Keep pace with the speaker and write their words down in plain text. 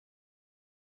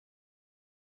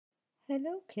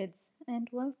Hello kids and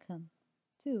welcome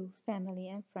to Family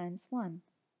and Friends 1,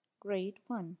 Grade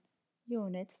 1,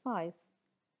 Unit 5,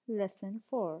 Lesson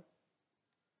 4.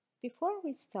 Before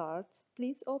we start,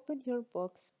 please open your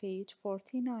books page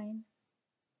 49.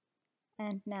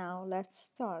 And now let's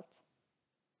start.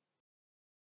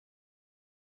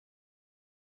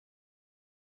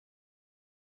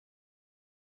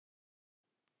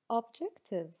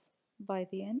 Objectives. By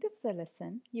the end of the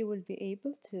lesson, you will be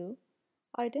able to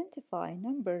identify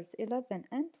numbers 11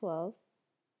 and 12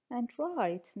 and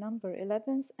write number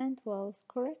 11s and 12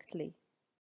 correctly.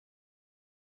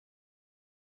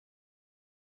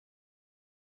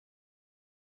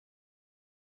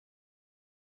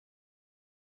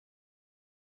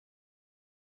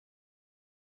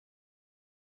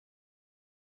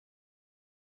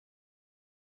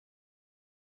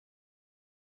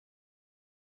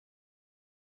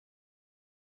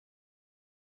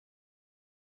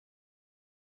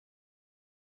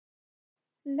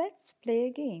 Let's play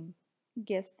a game.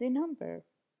 Guess the number.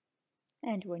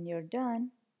 And when you're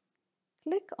done,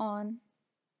 click on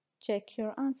Check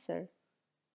your answer.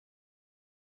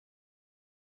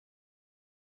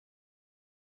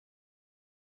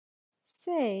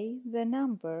 Say the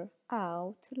number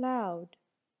out loud.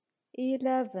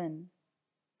 11.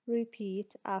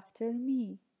 Repeat after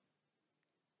me.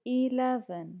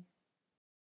 11.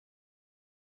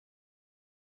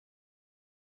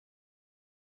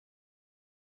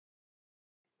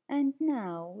 And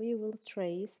now we will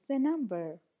trace the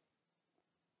number.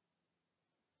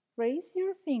 Raise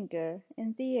your finger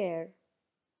in the air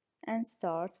and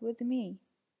start with me.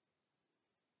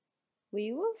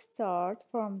 We will start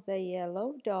from the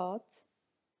yellow dot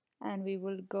and we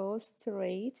will go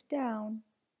straight down.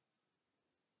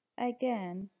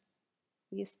 Again,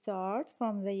 we start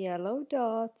from the yellow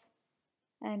dot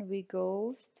and we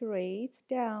go straight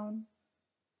down.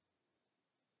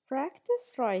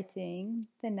 Practice writing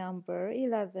the number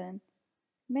 11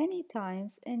 many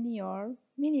times in your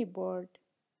mini board.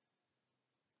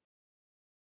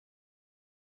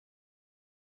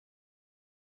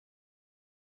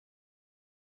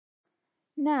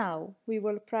 Now we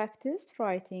will practice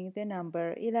writing the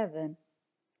number 11.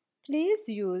 Please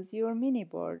use your mini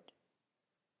board.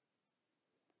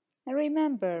 And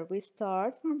remember, we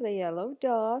start from the yellow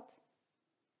dot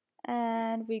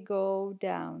and we go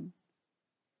down.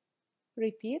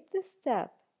 Repeat the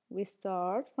step. We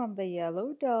start from the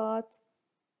yellow dot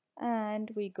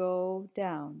and we go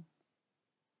down.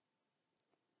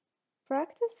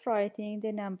 Practice writing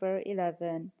the number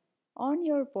 11 on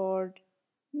your board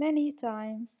many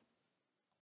times.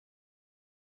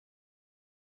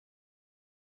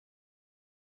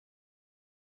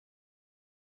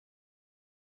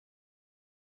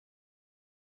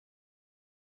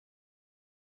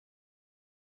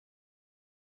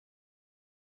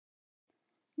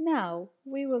 Now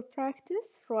we will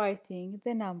practice writing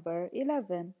the number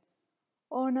 11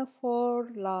 on a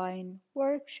 4-line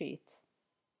worksheet.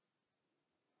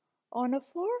 On a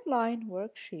 4-line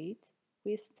worksheet,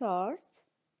 we start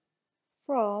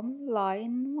from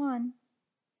line 1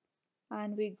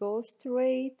 and we go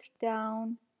straight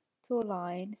down to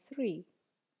line 3.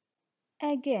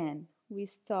 Again, we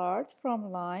start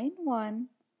from line 1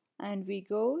 and we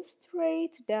go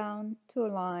straight down to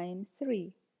line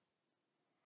 3.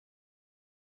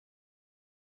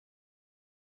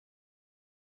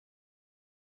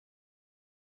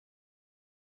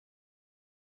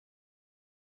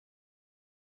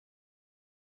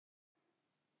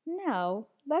 Now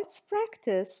let's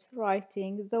practice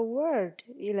writing the word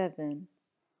 11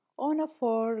 on a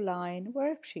 4-line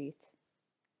worksheet.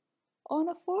 On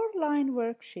a 4-line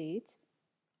worksheet,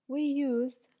 we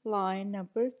used line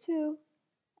number 2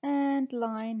 and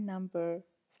line number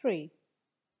 3.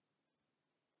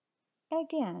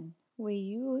 Again, we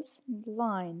use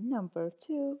line number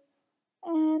 2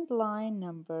 and line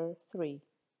number 3.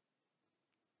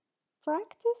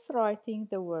 Practice writing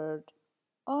the word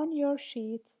on your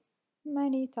sheet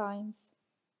many times.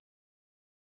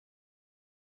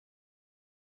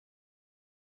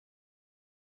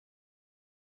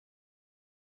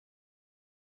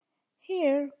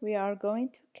 Here we are going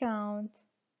to count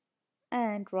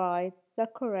and write the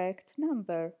correct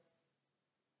number.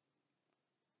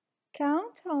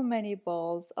 Count how many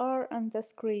balls are on the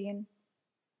screen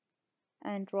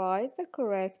and write the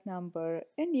correct number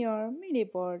in your mini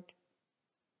board.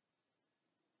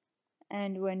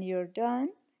 And when you're done,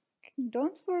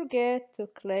 don't forget to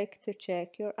click to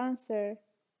check your answer.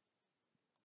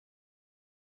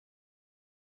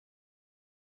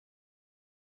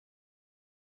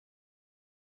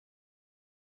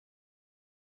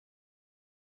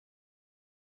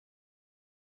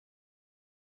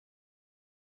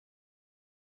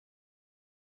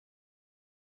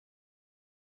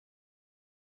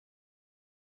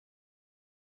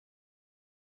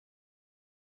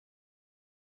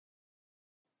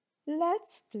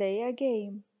 Let's play a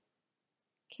game.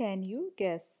 Can you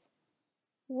guess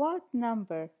what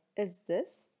number is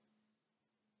this?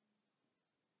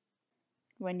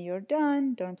 When you're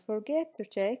done, don't forget to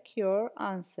check your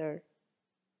answer.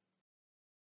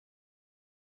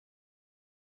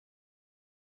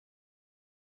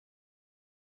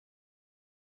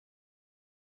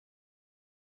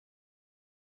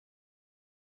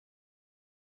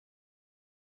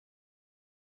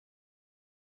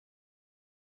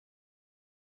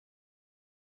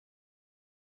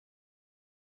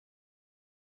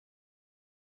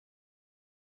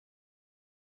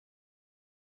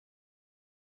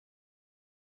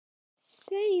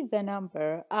 Say the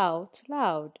number out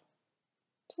loud.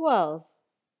 12.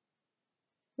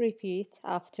 Repeat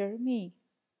after me.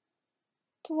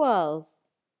 12.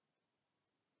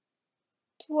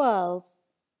 12.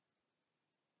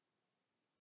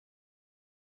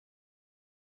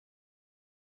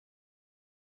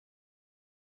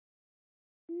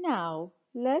 Now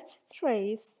let's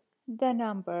trace the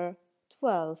number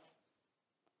 12.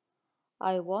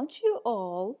 I want you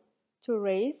all to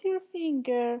raise your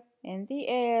finger in the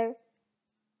air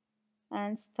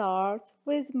and start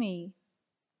with me.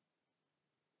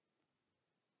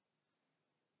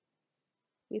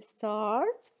 We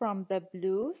start from the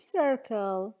blue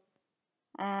circle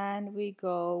and we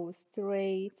go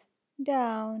straight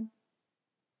down.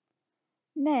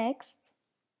 Next,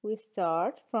 we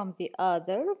start from the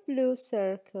other blue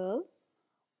circle.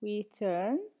 We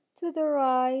turn to the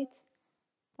right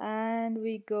and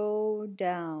we go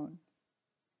down.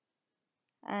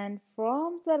 And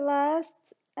from the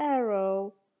last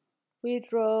arrow, we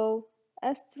draw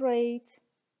a straight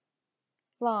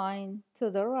line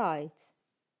to the right.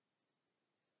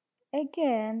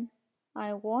 Again,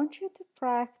 I want you to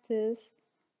practice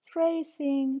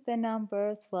tracing the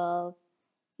number 12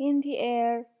 in the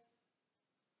air.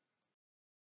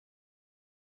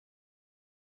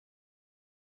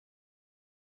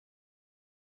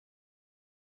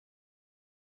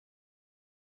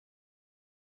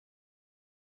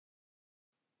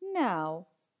 Now,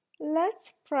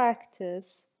 let's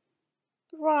practice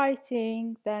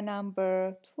writing the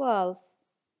number 12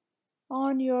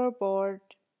 on your board.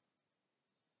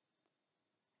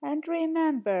 And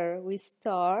remember, we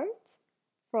start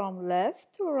from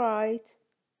left to right.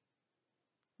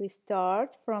 We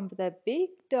start from the big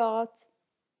dot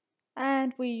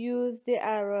and we use the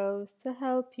arrows to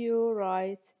help you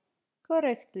write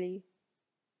correctly.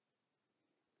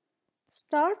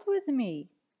 Start with me.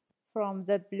 From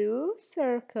the blue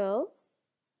circle,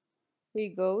 we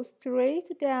go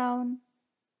straight down.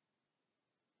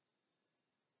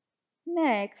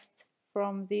 Next,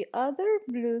 from the other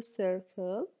blue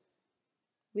circle,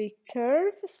 we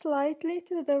curve slightly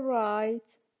to the right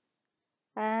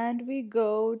and we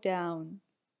go down.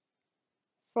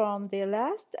 From the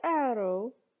last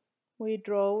arrow, we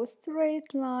draw a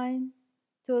straight line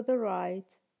to the right.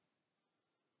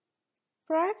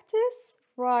 Practice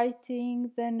writing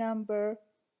the number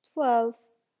 12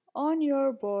 on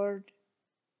your board.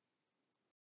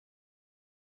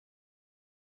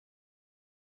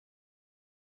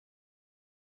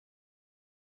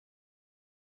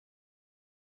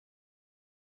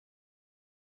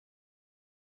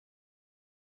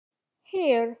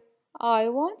 Here, I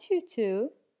want you to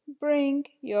bring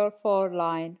your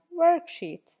 4-line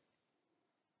worksheet.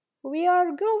 We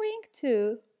are going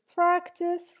to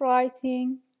practice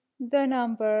writing the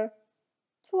number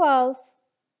 12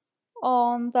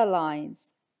 on the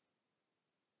lines.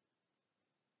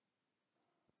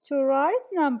 To write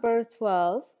number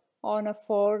 12 on a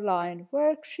 4-line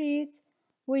worksheet,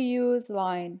 we use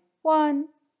line 1,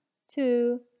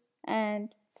 2, and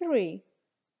 3.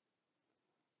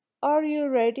 Are you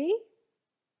ready?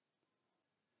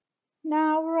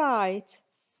 Now write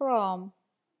from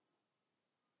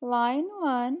line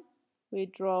 1, we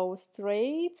draw a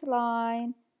straight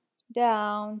line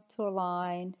down to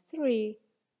line 3.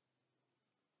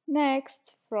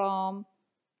 Next, from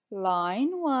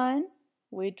line 1,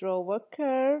 we draw a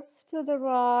curve to the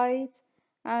right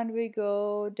and we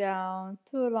go down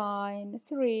to line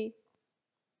 3.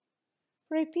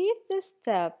 Repeat this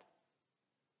step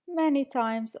many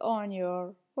times on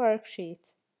your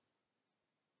worksheet.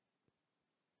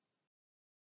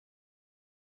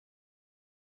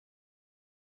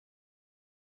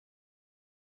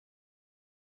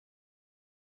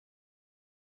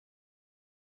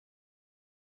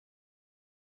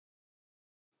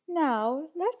 Now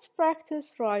let's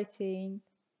practice writing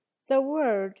the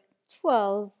word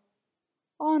 12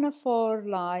 on a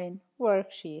 4-line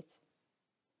worksheet.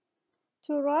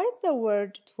 To write the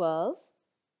word 12,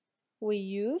 we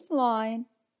use line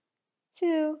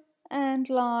 2 and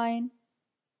line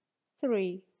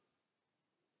 3.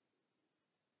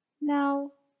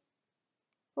 Now,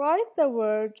 write the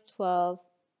word 12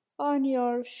 on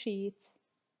your sheet.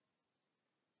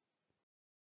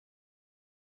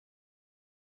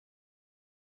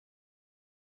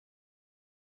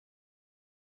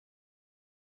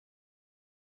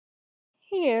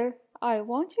 Here, I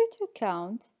want you to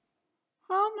count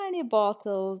how many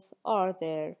bottles are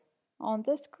there on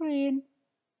the screen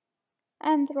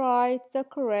and write the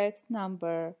correct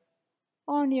number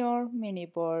on your mini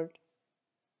board.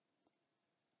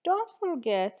 Don't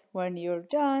forget when you're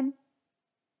done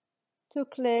to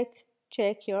click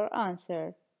check your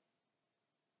answer.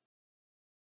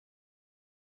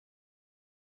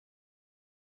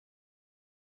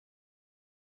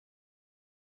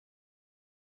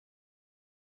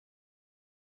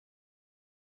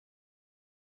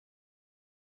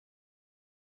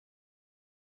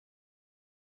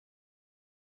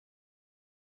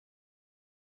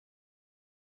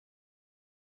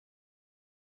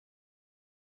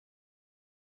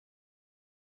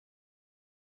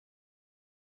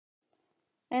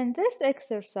 In this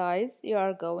exercise, you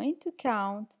are going to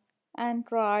count and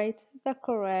write the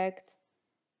correct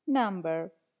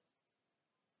number.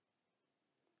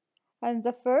 And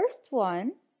the first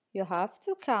one, you have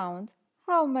to count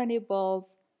how many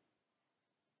balls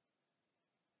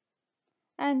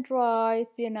and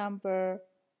write the number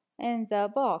in the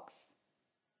box.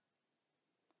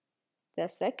 The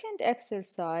second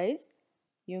exercise,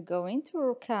 you're going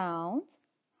to count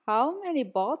how many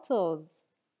bottles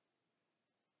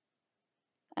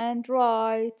and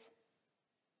write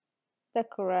the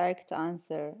correct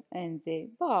answer in the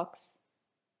box.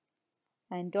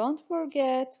 And don't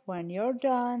forget when you're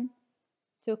done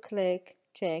to click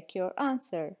check your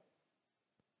answer.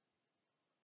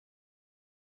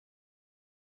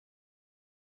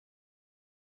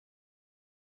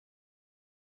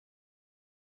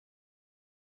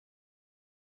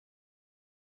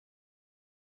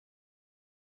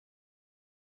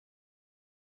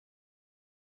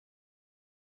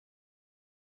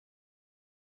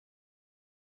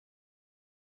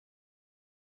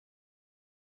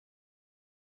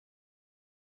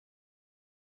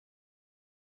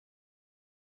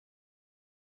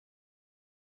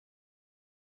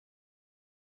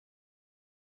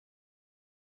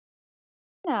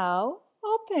 Now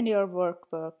open your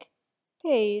workbook,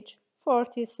 page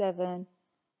 47,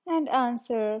 and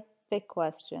answer the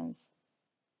questions.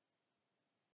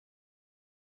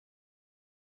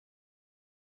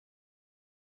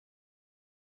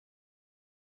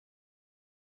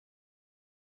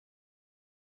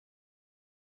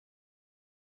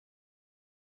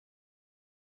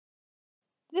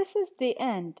 This is the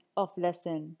end of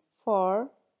lesson 4.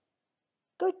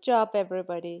 Good job,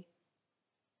 everybody.